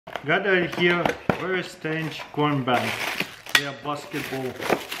Gathered here very strange coin bank. They are basketball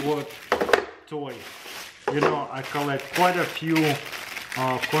court toy. You know, I collect quite a few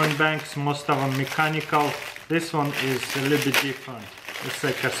coin banks, most of them mechanical. This one is a little bit different. It's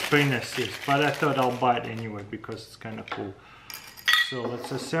like a spring assist, but I thought I'll buy it anyway because it's kind of cool. So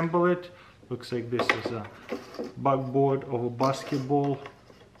let's assemble it. Looks like this is a backboard of a basketball.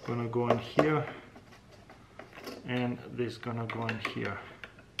 Gonna go in here, and this gonna go in here.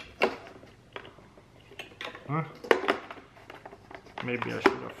 Huh? Maybe I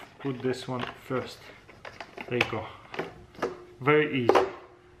should have put this one first. There you go. Very easy.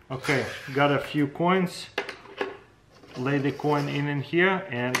 Okay, got a few coins. Lay the coin in here,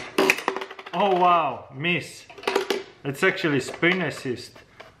 and oh wow, miss. It's actually spring assist.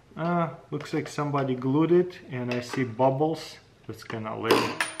 Looks like somebody glued it, and I see bubbles. That's kinda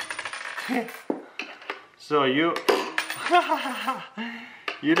lame. So you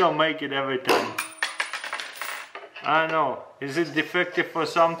you don't make it every time. I know. Is it defective for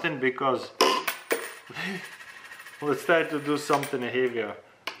something? Because let's try to do something heavier.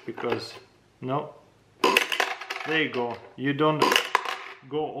 Because no. There you go. You don't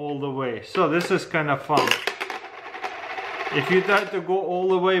go all the way. So this is kind of fun. If you try to go all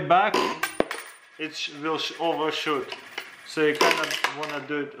the way back, it will overshoot. So you kind of want to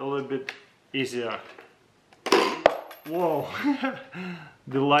do it a little bit easier. Whoa!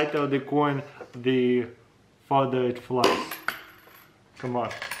 The lighter the coin, the farther it flies. Come on.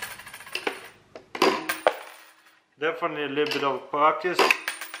 Definitely a little bit of practice,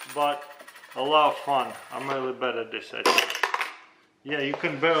 but a lot of fun. I'm really bad at this, I think. Yeah, you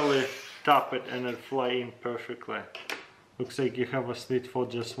can barely tap it and it fly in perfectly. Looks like you have a slit for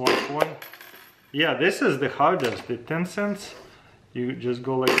just one coin. Yeah, this is the hardest. The 10 cents, you just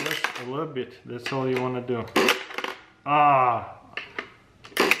go like this a little bit. That's all you want to do. Ah!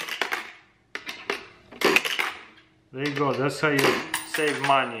 There you go. That's how you save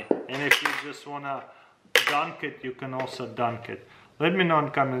money. And if you just want to dunk it, you can also dunk it. Let me know in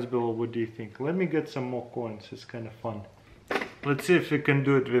comments below what do you think. Let me get some more coins. It's kind of fun. Let's see if we can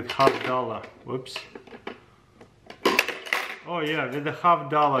do it with $50. Whoops. Oh yeah, with the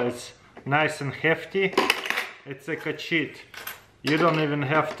 $50 it's nice and hefty. It's like a cheat. You don't even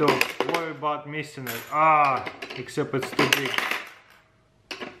have to worry about missing it. Ah, except it's too big.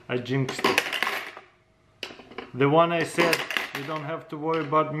 I jinxed it. The one I said you don't have to worry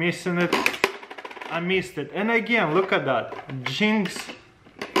about missing it, I missed it. And again, look at that. Jinx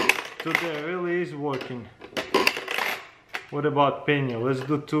today really is working. What about penny? Let's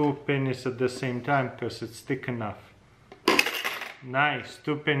do 2 pennies at the same time because it's thick enough. Nice,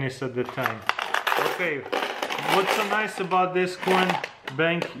 2 pennies at the time. Okay, what's so nice about this coin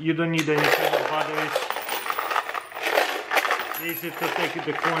bank? You don't need any kind of batteries. Easy to take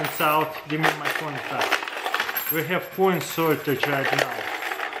the coins out. Give me my coins back. We have coin shortage right now.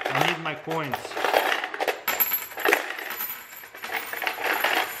 I need my coins.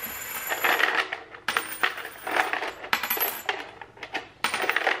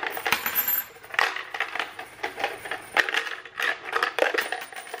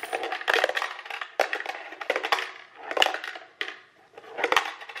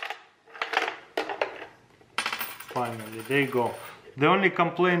 Finally, there you go. The only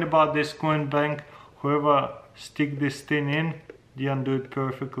complaint about this coin bank, whoever stick this thing in, they undo it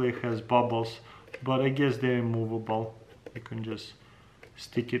perfectly, it has bubbles, but I guess they're removable. You can just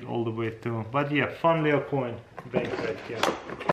stick it all the way through. But yeah, fun little coin bank right here.